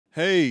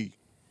Hey,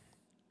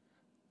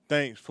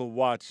 thanks for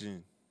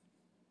watching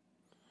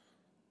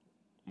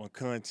my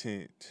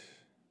content.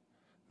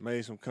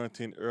 Made some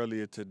content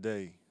earlier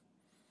today,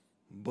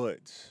 but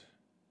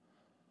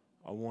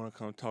I want to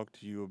come talk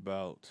to you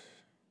about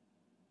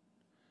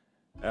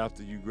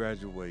after you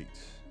graduate.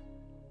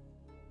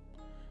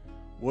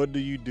 What do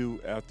you do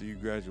after you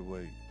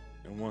graduate?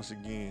 And once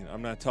again,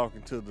 I'm not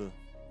talking to the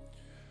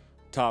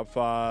top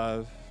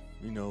five,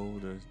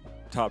 the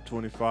top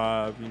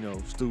 25,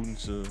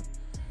 students of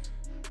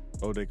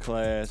their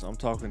class. I'm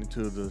talking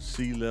to the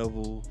C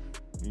level,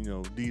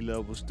 D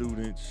level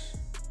students,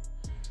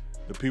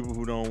 the people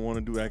who don't want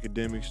to do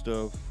academic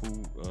stuff,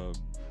 who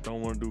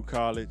don't want to do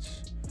college.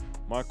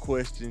 My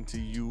question to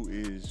you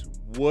is,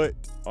 what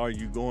are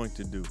you going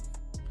to do?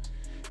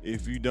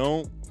 If you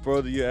don't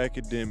further your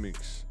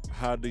academics,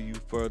 how do you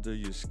further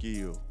your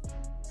skill?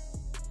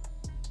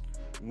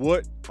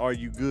 What are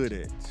you good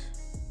at?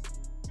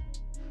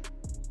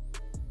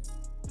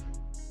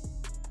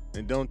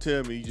 And don't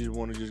tell me you just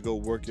want to just go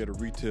work at a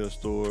retail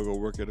store, go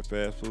work at a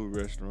fast food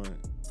restaurant,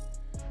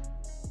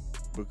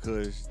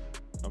 because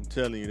I'm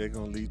telling you, they're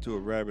going to lead to a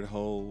rabbit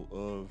hole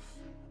of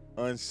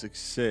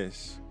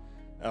unsuccess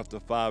after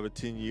 5 or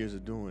 10 years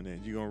of doing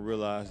that. You're going to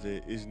realize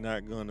that it's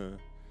not going to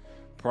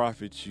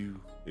profit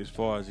you as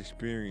far as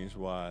experience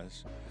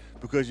wise,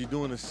 because you're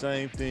doing the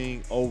same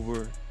thing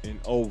over and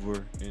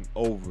over and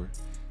over.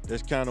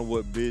 That's kind of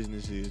what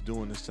business is,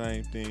 doing the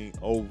same thing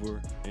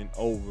over and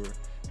over,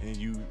 and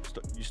you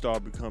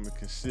start becoming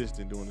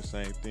consistent doing the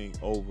same thing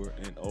over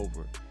and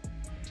over.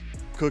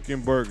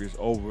 Cooking burgers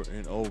over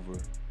and over,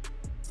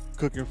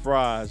 cooking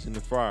fries in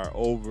the fryer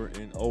over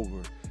and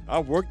over. I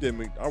worked at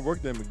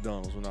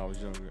McDonald's when I was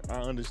younger. I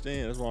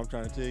understand. That's what I'm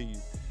trying to tell you.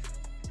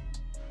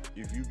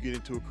 If you get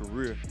into a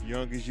career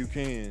young as you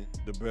can,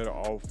 the better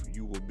off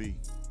you will be.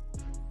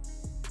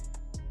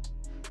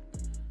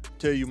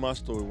 Tell you my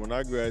story. When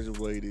I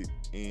graduated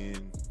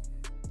in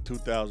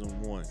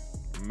 2001,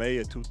 May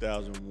of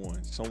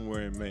 2001,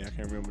 somewhere in May, I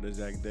can't remember the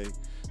exact day.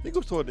 I think it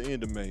was toward the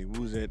end of May. We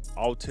was at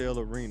Autel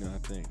Arena,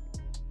 I think.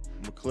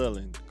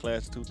 McClellan,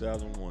 class of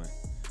 2001.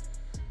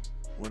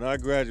 When I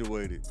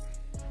graduated,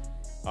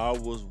 I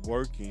was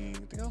working,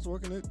 I think I was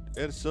working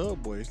at a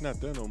Subway. It's not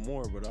there no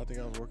more, but I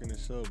think I was working at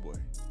Subway.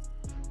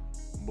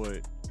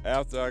 But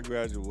after I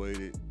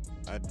graduated,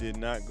 I did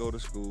not go to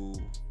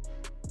school.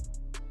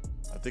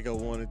 I think I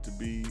wanted to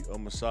be a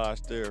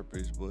massage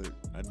therapist, but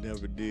I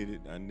never did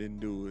it. I didn't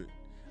do it.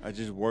 I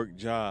just worked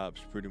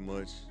jobs pretty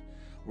much.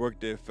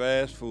 Worked at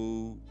fast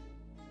food,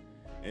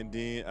 and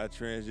then I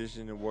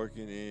transitioned to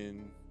working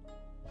in,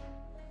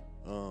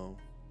 I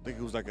think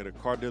it was like at a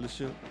car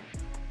dealership,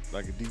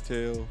 like a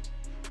detail.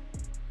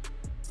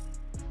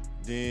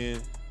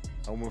 Then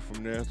I went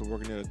from there to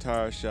working at a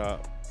tire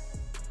shop,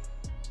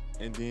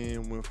 and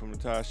then went from the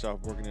tire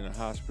shop working in a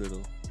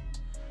hospital,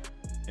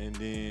 and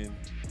then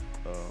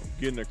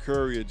getting a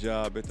courier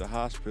job at the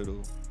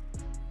hospital.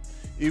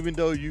 Even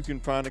though you can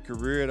find a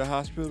career at a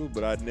hospital,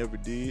 but I never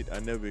did. I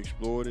never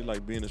explored it,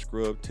 like being a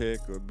scrub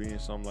tech or being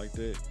something like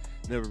that.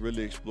 Never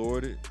really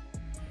explored it.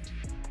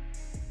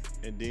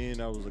 And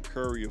then I was a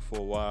courier for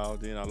a while.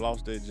 Then I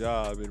lost that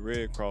job at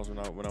Red Cross when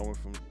I went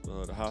from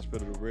the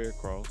hospital to Red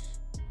Cross.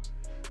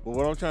 But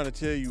what I'm trying to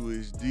tell you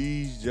is,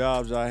 these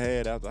jobs I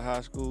had after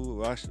high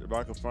school, if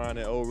I could find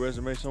that old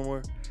resume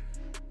somewhere,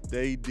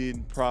 they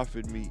didn't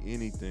profit me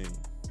anything.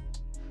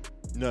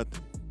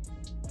 Nothing.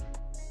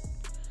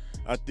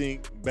 I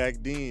think back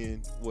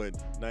then,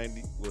 2001,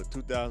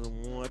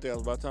 I think I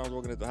was, by the time I was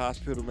working at the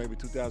hospital, maybe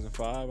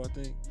 2005,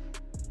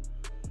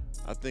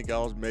 I think I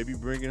was maybe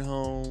bringing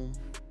home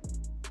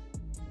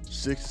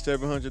 $600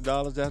 to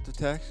 $700 after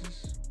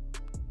taxes,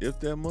 if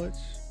that much.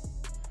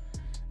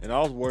 And I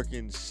was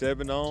working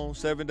 7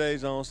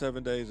 days on,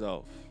 7 days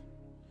off.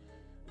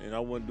 And I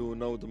wasn't doing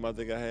no with them. I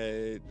think I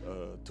had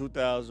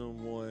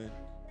 2001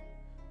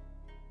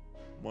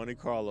 Monte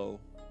Carlo.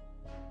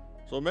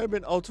 So maybe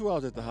in '02 I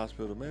was at the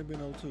hospital. Maybe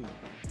in '02.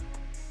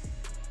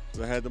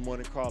 So I had the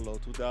Monte Carlo,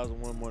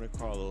 2001 Monte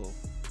Carlo.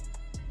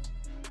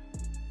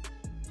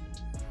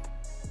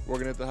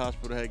 Working at the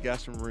hospital, got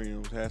some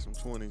rims, had some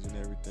 20s and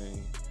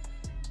everything.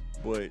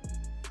 But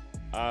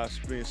I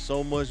spent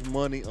so much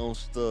money on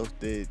stuff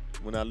that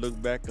when I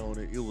look back on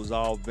it, it was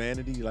all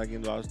vanity. Like I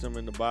was telling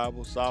in the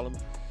Bible,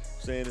 Solomon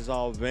saying it's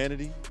all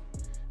vanity.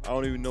 I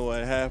don't even know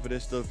what half of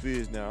that stuff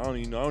is now. I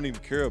don't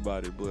even care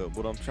about it. But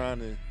what I'm trying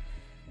to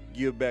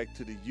give back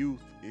to the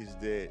youth is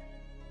that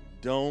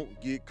don't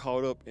get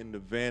caught up in the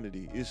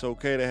vanity. It's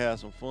okay to have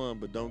some fun,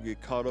 but don't get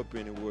caught up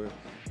in it where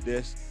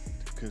that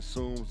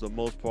consumes the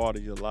most part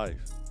of your life.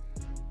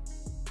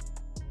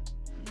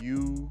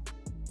 You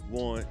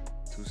want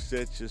to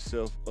set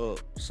yourself up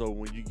so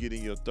when you get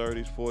in your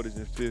 30s, 40s,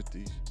 and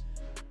 50s,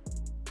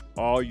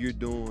 all you're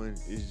doing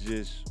is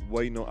just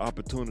waiting on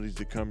opportunities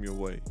to come your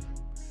way.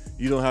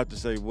 You don't have to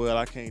say, well,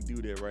 I can't do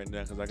that right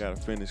now because I got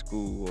to finish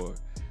school, or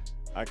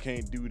I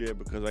can't do that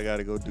because I got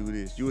to go do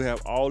this. You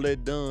have all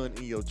that done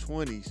in your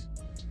 20s,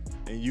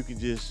 and you can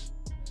just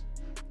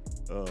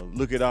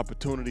look at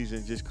opportunities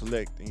and just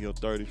collect in your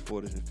 30s,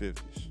 40s, and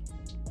 50s.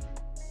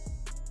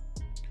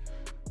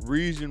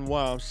 reason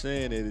why I'm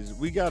saying it is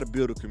we got to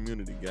build a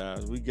community,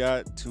 guys. We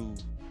got to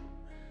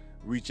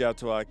reach out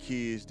to our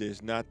kids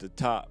that's not the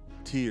top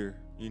tier,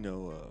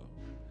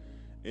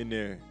 in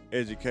their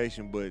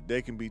education, but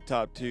they can be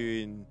top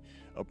tier in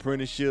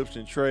apprenticeships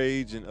and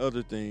trades and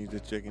other things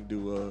that they can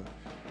do.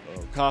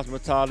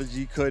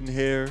 Cosmetology, cutting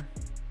hair.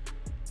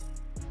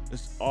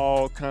 It's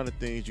all kind of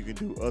things you can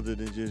do other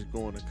than just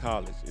going to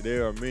college.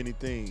 There are many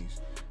things.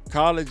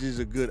 College is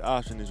a good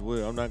option as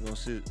well. I'm not gonna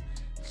sit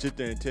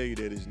there and tell you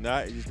that it's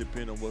not. It just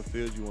depends on what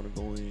field you want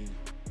to go in.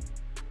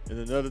 And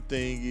another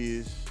thing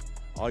is,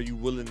 are you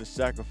willing to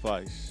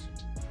sacrifice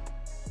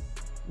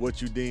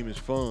what you deem is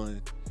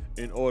fun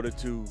in order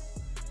to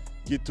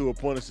get to a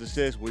point of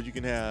success where you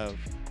can have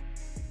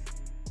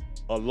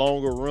a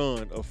longer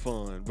run of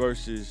fun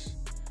versus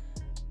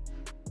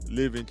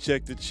living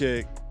check to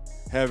check,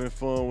 having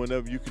fun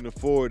whenever you can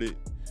afford it,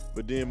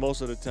 but then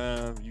most of the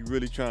time you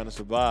really trying to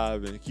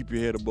survive and keep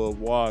your head above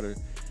water,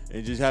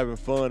 and just having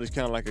fun is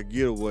kind of like a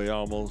getaway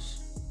almost.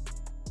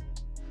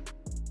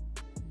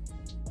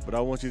 But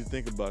I want you to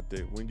think about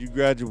that when you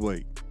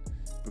graduate,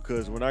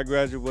 because when I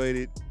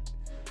graduated,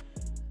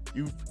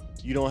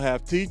 you don't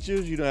have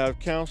teachers, you don't have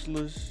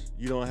counselors,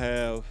 you don't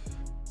have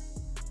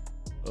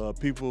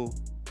people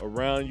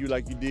around you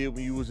like you did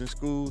when you was in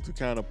school to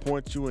kind of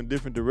point you in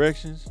different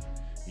directions.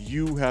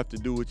 You have to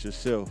do it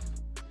yourself.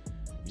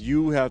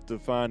 You have to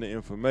find the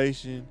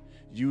information.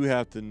 You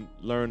have to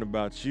learn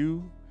about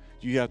you.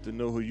 You have to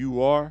know who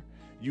you are.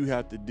 You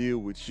have to deal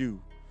with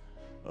you.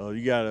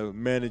 You got to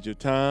manage your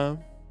time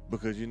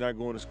because you're not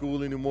going to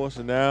school anymore.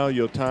 So now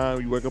your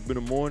time, you wake up in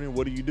the morning,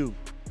 what do?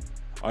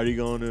 Are you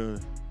going to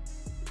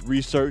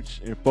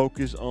research and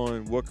focus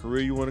on what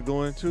career you want to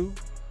go into?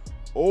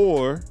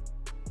 Or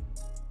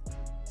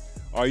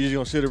are you just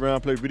going to sit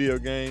around, play video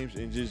games,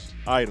 and just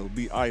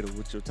be idle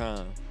with your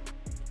time?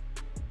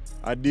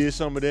 I did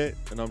some of that,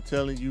 and I'm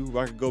telling you, if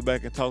I could go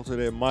back and talk to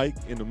that Mike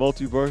in the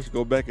multiverse,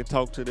 go back and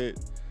talk to that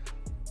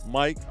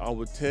Mike, I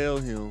would tell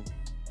him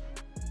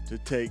to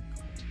take,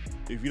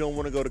 if you don't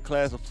want to go to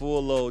class a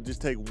full load,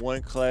 just take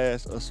one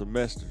class a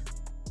semester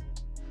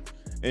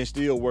and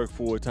still work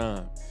full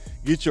time.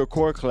 Get your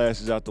core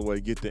classes out the way.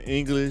 Get the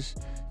English,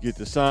 get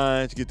the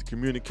science, get the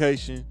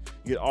communication,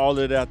 get all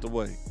that out the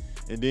way.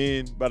 And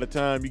then by the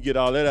time you get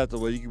all that out the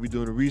way, you can be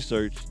doing the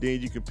research.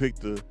 Then you can pick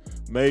the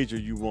major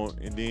you want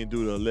and then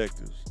do the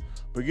electives.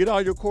 But get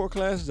all your core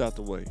classes out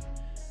the way.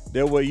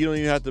 That way you don't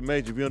even have to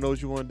major. If you don't know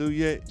what you want to do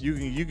yet,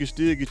 you can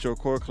still get your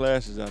core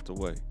classes out the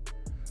way.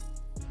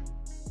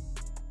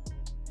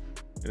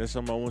 And that's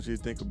something I want you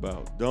to think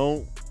about.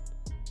 Don't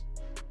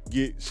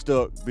get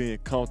stuck being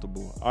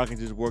comfortable. I can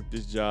just work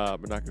this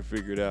job and I can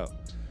figure it out.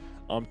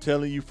 I'm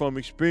telling you from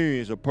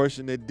experience, a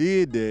person that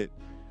did that,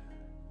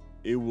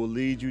 it will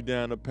lead you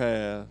down a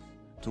path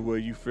to where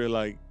you feel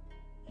like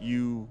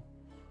you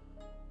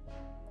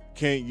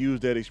can't use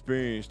that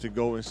experience to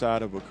go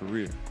inside of a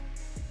career.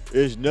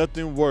 There's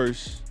nothing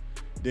worse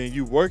than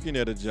you working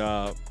at a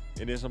job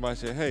and then somebody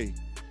say, hey,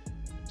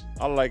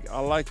 I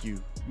like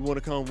you. You want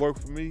to come work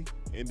for me?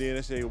 And then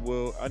they say,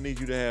 well, I need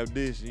you to have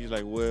this. And you're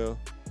like, well,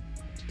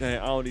 dang,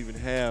 I don't even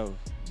have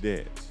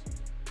that.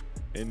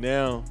 And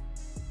now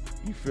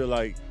you feel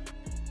like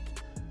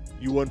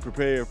you wasn't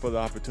prepared for the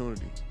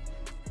opportunity.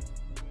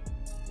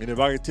 And if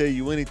I could tell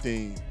you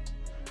anything,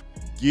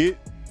 get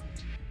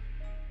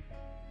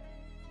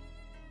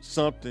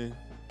something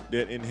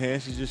that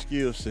enhances your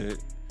skill set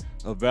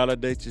or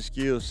validates your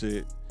skill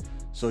set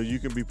so you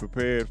can be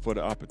prepared for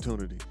the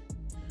opportunity.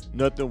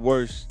 Nothing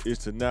worse is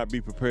to not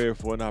be prepared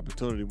for an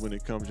opportunity when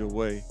it comes your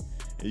way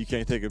and you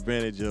can't take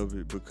advantage of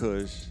it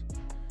because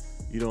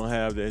you don't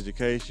have the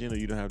education or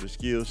you don't have the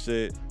skill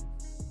set,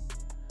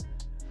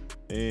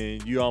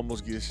 and you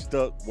almost get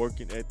stuck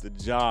working at the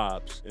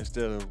jobs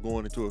instead of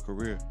going into a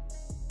career.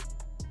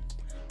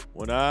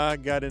 When I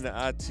got into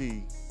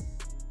IT,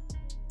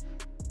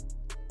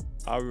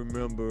 I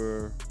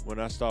remember when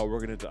I started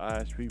working at the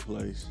ISP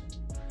place,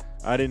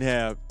 I didn't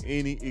have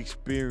any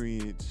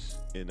experience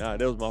in that.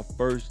 That was my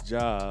first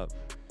job,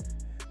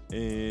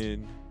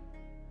 and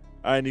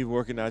I didn't even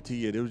work in IT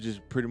yet. It was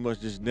just pretty much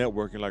just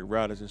networking, like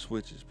routers and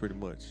switches, pretty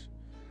much.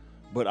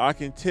 But I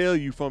can tell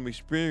you from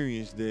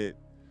experience that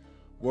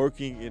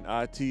working in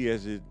IT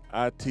as an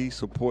IT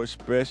support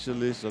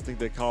specialist, I think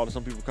they call it,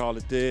 some people call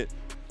it that.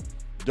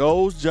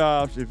 Those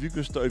jobs, if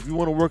you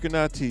want to work in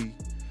IT,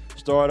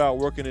 start out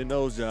working in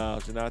those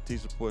jobs, an IT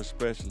support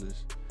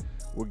specialist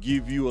will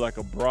give you like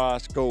a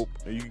broad scope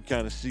and you can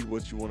kind of see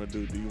what you want to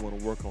do. Do you want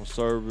to work on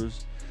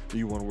servers? Do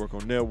you want to work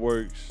on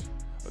networks?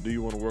 Or do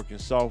you want to work in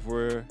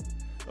software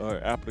or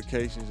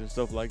applications and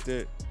stuff like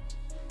that?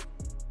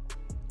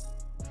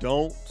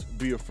 Don't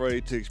be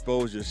afraid to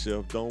expose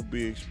yourself. Don't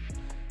be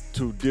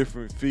to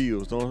different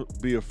fields.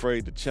 Don't be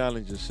afraid to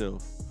challenge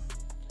yourself.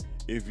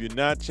 If you're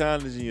not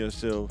challenging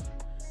yourself,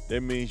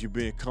 that means you're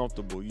being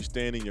comfortable. You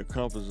stand in your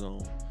comfort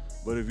zone.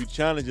 But if you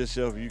challenge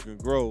yourself, you can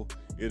grow.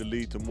 It'll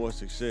lead to more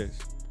success.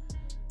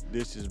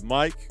 This is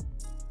Mike.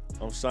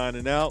 I'm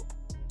signing out.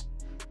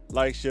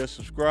 Like, share,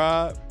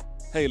 subscribe.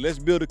 Hey, let's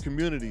build a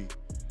community.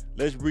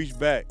 Let's reach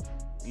back.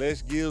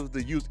 Let's give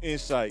the youth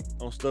insight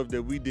on stuff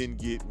that we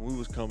didn't get when we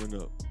was coming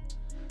up.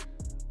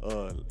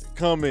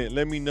 Comment,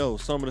 let me know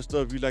some of the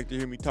stuff you'd like to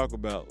hear me talk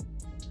about.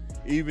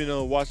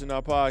 Even watching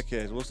our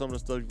podcast, what's some of the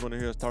stuff you want to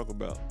hear us talk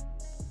about?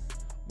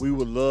 We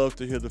would love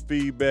to hear the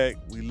feedback.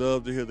 We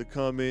love to hear the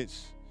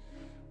comments.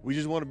 We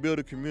just want to build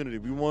a community.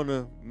 We want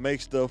to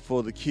make stuff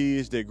for the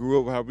kids that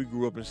grew up how we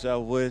grew up in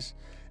Southwest,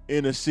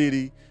 in a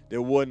city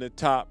that wasn't the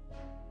top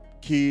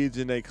kids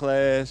in their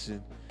class,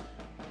 and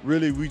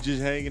really we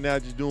just hanging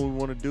out, just doing what we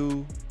want to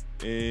do,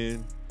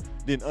 and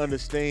then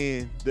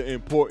understand the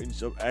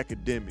importance of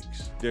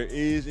academics. There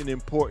is an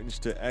importance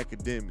to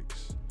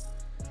academics.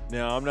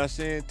 Now, I'm not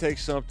saying take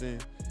something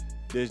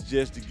that's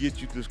just to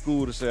get you to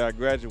school to say I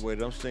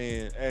graduated. I'm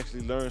saying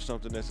actually learn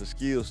something that's a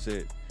skill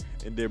set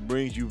and that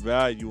brings you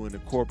value in the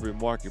corporate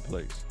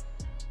marketplace.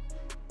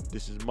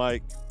 This is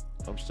Mike.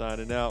 I'm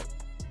signing out.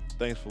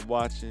 Thanks for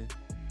watching.